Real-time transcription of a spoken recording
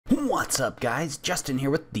What's up, guys? Justin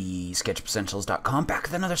here with TheSketchUpEssentials.com, back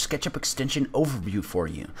with another SketchUp extension overview for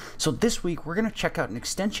you. So this week we're going to check out an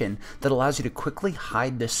extension that allows you to quickly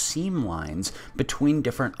hide the seam lines between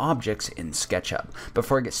different objects in SketchUp.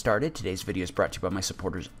 Before I get started, today's video is brought to you by my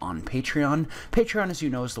supporters on Patreon. Patreon, as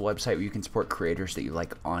you know, is the website where you can support creators that you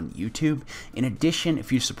like on YouTube. In addition,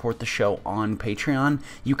 if you support the show on Patreon,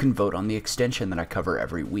 you can vote on the extension that I cover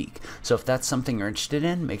every week. So if that's something you're interested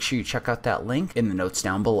in, make sure you check out that link in the notes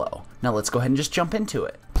down below. Now let's go ahead and just jump into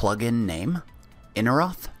it. Plugin name,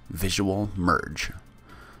 Eneroth Visual Merge.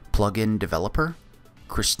 Plugin developer,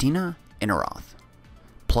 Christina Eneroth.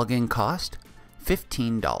 Plugin cost,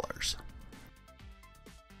 $15.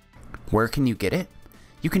 Where can you get it?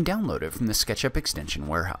 You can download it from the SketchUp Extension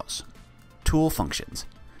warehouse. Tool functions.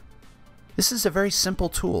 This is a very simple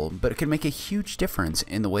tool, but it can make a huge difference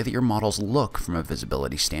in the way that your models look from a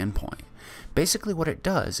visibility standpoint. Basically what it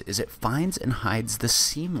does is it finds and hides the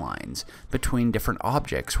seam lines between different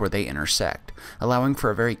objects where they intersect, allowing for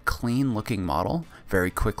a very clean looking model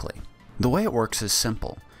very quickly. The way it works is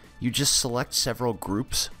simple. You just select several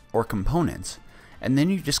groups or components, and then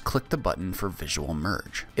you just click the button for Visual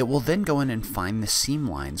Merge. It will then go in and find the seam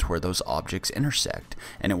lines where those objects intersect,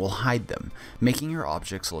 and it will hide them, making your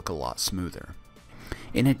objects look a lot smoother.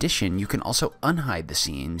 In addition, you can also unhide the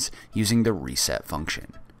seams using the Reset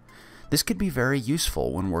function. This could be very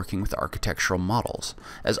useful when working with architectural models,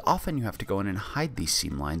 as often you have to go in and hide these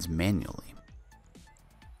seam lines manually.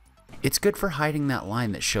 It's good for hiding that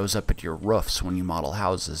line that shows up at your roofs when you model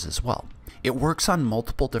houses as well. It works on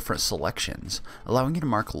multiple different selections, allowing you to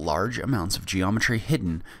mark large amounts of geometry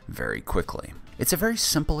hidden very quickly. It's a very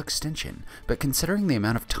simple extension, but considering the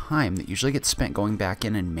amount of time that usually gets spent going back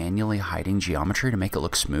in and manually hiding geometry to make it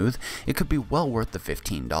look smooth, it could be well worth the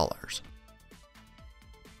 $15.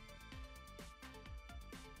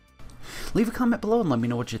 Leave a comment below and let me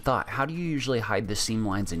know what you thought. How do you usually hide the seam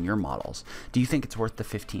lines in your models? Do you think it's worth the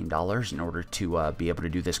 $15 in order to be able to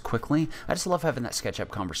do this quickly? I just love having that SketchUp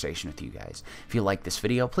conversation with you guys. If you like this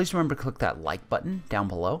video, please remember to click that like button down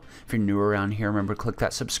below. If you're new around here, remember to click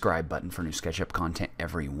that subscribe button for new SketchUp content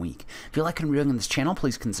every week. If you like what I'm doing on this channel,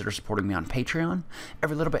 please consider supporting me on Patreon.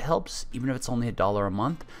 Every little bit helps, even if it's only $1 a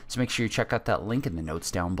month, so make sure you check out that link in the notes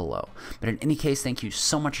down below. But in any case, thank you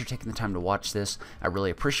so much for taking the time to watch this. I really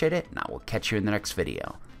appreciate it, and I will catch you in the next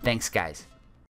video. Thanks, guys.